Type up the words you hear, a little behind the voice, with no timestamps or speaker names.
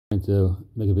going to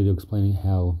make a video explaining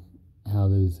how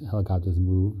these helicopters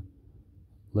move,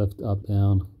 lift, up,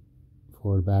 down,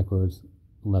 forward, backwards,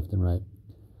 left and right,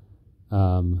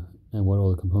 and what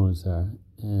all the components are.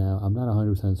 And I'm not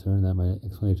 100% certain that my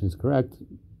explanation is correct,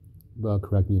 but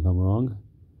correct me if I'm wrong.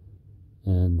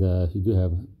 And if you do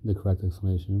have the correct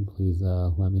explanation, please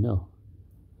let me know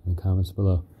in the comments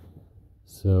below.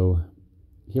 So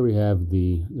here we have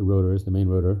the rotors, the main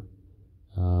rotor.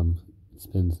 It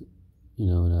spins, in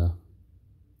a,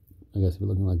 I guess if you're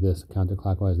looking like this,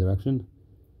 counterclockwise direction.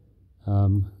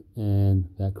 And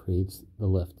that creates the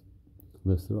lift.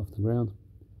 Lifts it off the ground.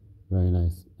 Very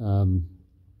nice.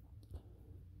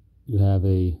 You have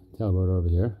a tail rotor over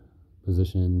here,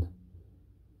 positioned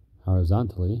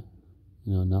horizontally,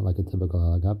 not like a typical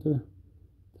helicopter.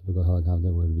 Typical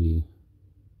helicopter would be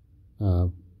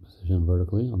positioned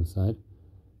vertically on the side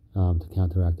to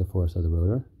counteract the force of the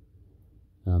rotor.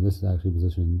 This is actually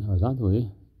positioned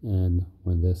horizontally, and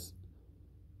when this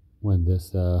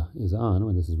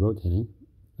is rotating,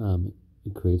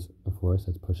 it creates a force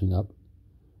that's pushing up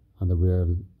on the rear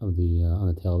of the on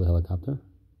the tail of the helicopter,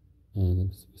 and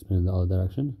it's spinning in the other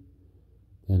direction.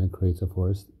 Then it creates a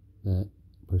force that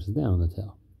pushes down on the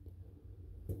tail.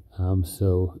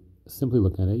 So simply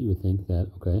looking at it, you would think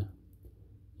that, okay,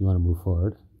 you want to move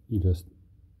forward, you just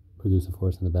produce a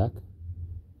force in the back,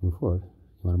 move forward.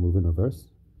 You want to move in reverse,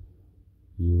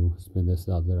 you spin this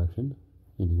the other direction,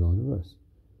 and you go in reverse.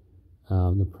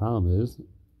 The problem is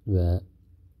that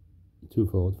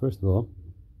twofold. First of all,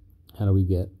 how do we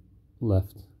get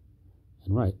left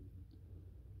and right?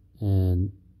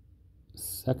 And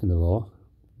second of all,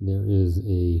 there is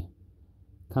a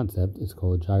concept, it's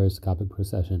called Gyroscopic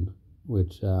Procession,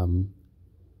 which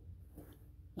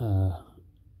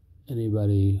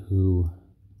anybody who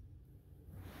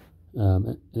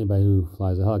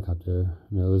flies a helicopter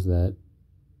knows that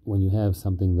when you have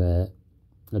something a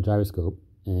gyroscope,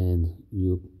 and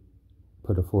you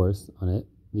put a force on it,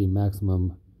 the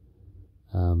maximum,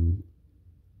 you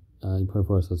put a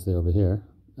force, let's say over here,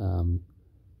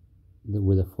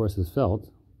 where the force is felt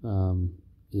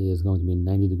is going to be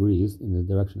 90 degrees in the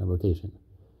direction of rotation,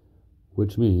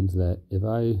 which means that if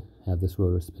I have this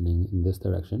rotor spinning in this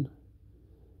direction,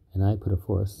 and I put a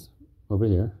force over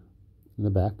here in the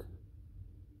back,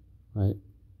 right,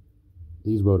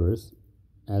 these rotors,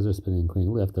 as they're spinning and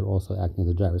creating lift, they're also acting as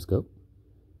a gyroscope,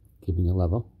 keeping it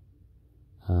level.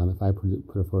 If I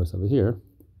put a force over here,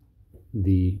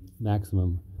 the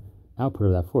maximum output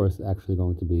of that force is actually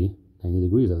going to be 90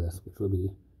 degrees of this, which would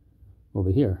be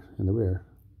over here in the rear,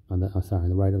 on the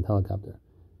right of the helicopter,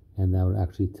 and that would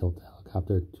actually tilt the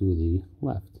helicopter to the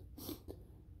left.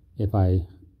 If I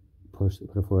put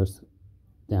a force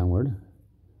downward,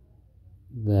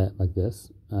 like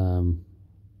this,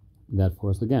 that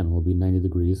force again will be 90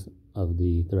 degrees of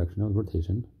the direction of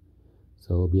rotation.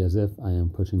 So it will be as if I am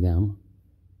pushing down,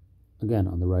 again,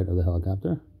 on the right of the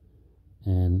helicopter,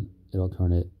 and it'll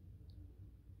turn it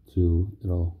to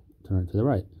the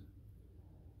right.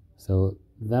 So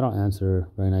that'll answer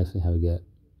very nicely how to get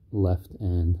left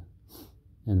and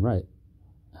right.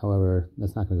 However,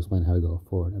 that's not going to explain how to go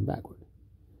forward and backward.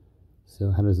 So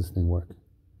how does this thing work?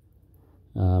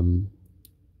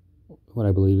 What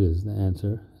I believe is the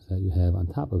answer is that you have on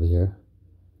top of here,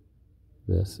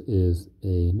 this is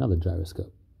another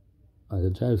gyroscope. The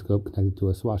gyroscope connected to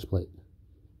a swash plate.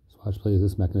 Swash plate is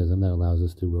this mechanism that allows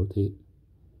us to rotate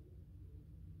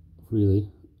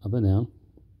freely up and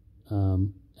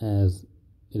down as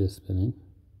it is spinning.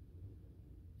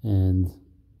 And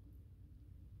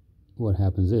what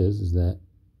happens is that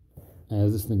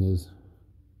as this thing is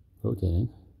rotating,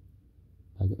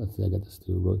 let's say I get this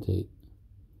to rotate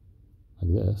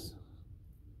like this.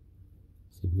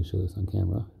 See if we can show this on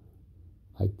camera.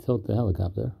 I tilt the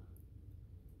helicopter.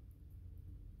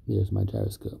 There's my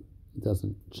gyroscope. It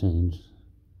doesn't change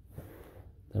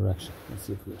direction. Let's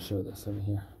see if we can show this over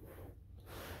here.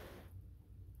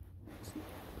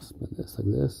 Spin this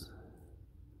like this.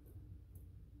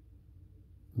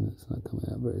 It's not coming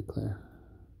out very clear.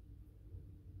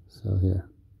 So here,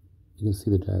 you can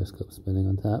see the gyroscope spinning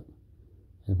on top.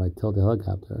 And if I tilt the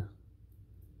helicopter,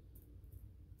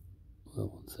 well,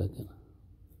 1 second.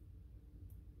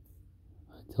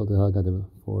 I tilt the helicopter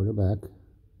forward or back,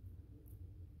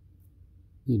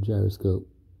 the gyroscope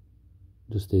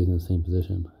just stays in the same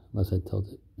position unless I tilt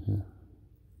it here.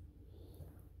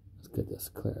 Let's get this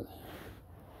clearly.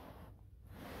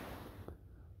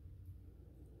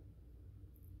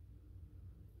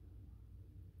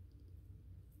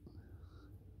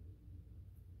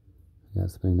 Yeah,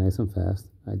 it's spinning nice and fast.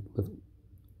 I lift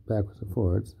backwards and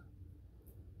forwards.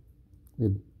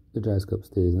 The gyroscope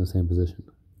stays in the same position.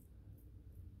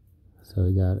 So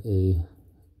we got a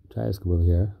gyroscope over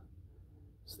here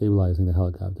stabilizing the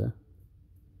helicopter.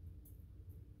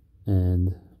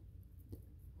 And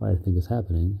what I think is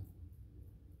happening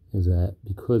is that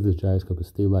because this gyroscope is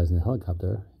stabilizing the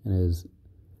helicopter and it's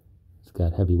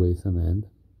got heavy weights on the end,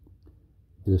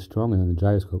 it is stronger than the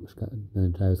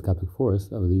gyroscopic force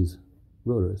of these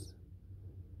rotors.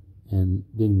 And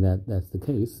being that that's the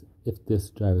case, if this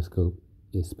gyroscope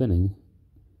is spinning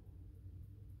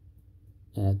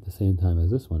at the same time as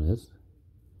this one is,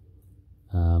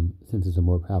 since it's a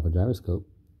more powerful gyroscope,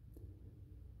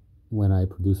 when I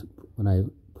put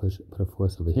a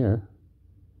force over here,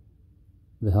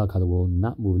 the helicopter will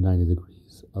not move 90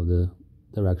 degrees of the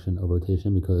direction of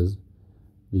rotation, because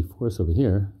the force over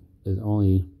here is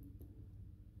only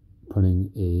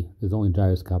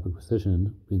gyroscopic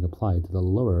precision being applied to the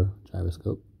lower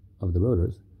gyroscope of the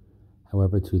rotors.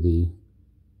 However, to the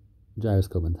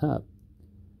gyroscope on top,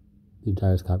 the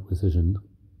gyroscopic precision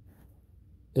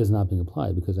is not being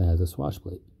applied because it has a swash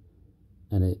plate,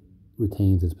 and it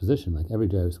retains its position like every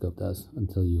gyroscope does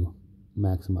until you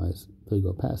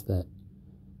go past that,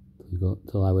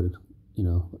 till I would,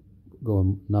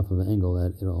 go enough of an angle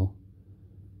that it'll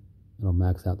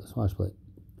max out the swash plate.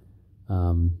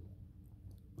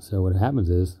 So what happens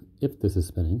is, if this is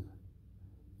spinning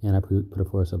and I put a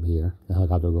force over here, the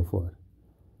helicopter will go forward.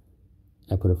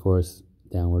 I put a force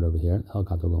downward over here, the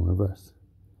helicopter will go in reverse.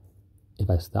 If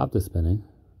I stop the spinning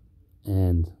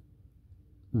and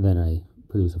then I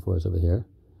produce a force over here,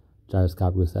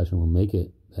 gyroscopic precession will make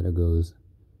it that it goes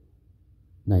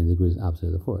 90 degrees opposite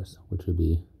of the force, which would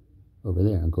be over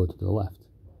there, and go to the left.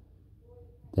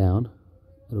 Down,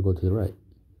 it'll go to the right.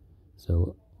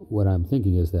 So what I'm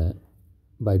thinking is that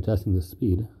by adjusting the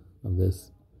speed of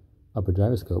this upper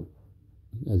gyroscope,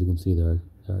 as you can see, there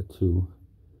are two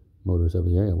motors over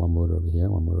here. I got one motor over here,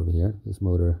 one motor over here. This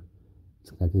motor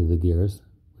is connected to the gears,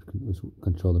 which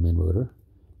control the main rotor.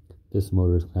 This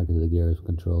motor is connected to the gears, which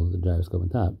control the gyroscope on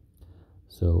top.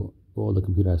 So all the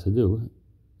computer has to do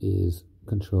is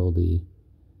control the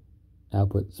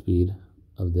output speed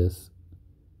of this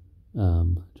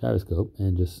gyroscope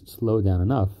and just slow down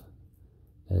enough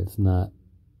that it's not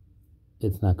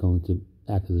going to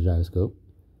act as a gyroscope,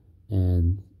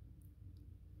 and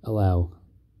allow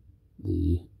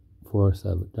the force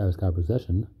of gyroscopic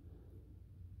precession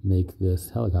make this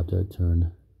helicopter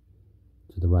turn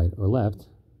to the right or left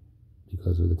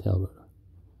because of the tail rotor.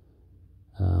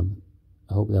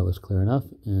 I hope that was clear enough,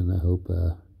 and I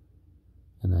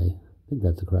think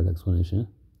that's the correct explanation,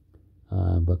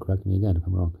 but correct me again if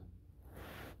I'm wrong.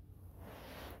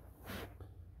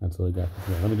 That's all I got for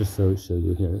today. Let me just show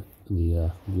you here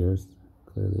the gears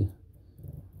clearly.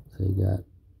 So you got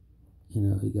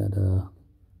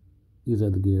these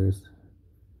are the gears.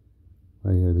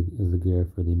 Right here is the gear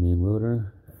for the main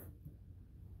rotor,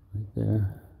 right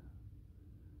there.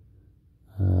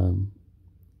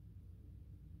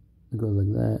 It goes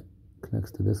like that,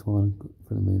 connects to this one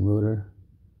for the main rotor,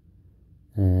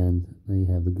 and then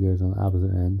you have the gears on the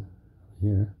opposite end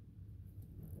here,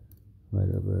 right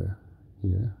over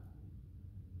here.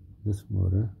 This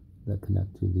motor that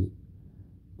connect to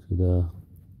the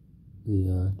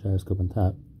gyroscope on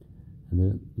top, and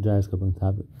the gyroscope on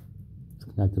top is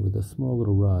connected with a small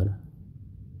little rod.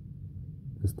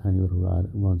 This tiny little rod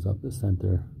runs up the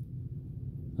center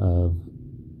of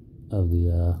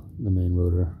the main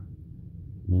rotor.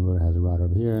 The main rotor has a rod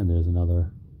over here, and there's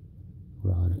another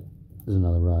rod. There's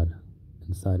another rod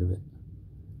inside of it.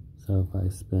 So if I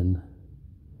spin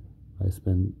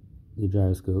the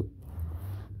gyroscope,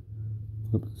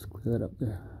 let's clear that up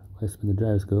there. If I spin the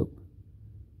gyroscope,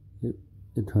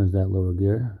 it turns that lower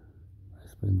gear. If I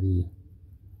spin the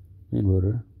main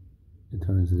rotor, it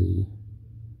turns the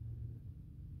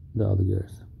other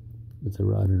gears. It's a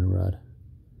rod and a rod.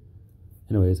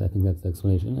 Anyways, I think that's the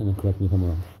explanation, and correct me if I'm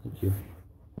wrong. Thank you.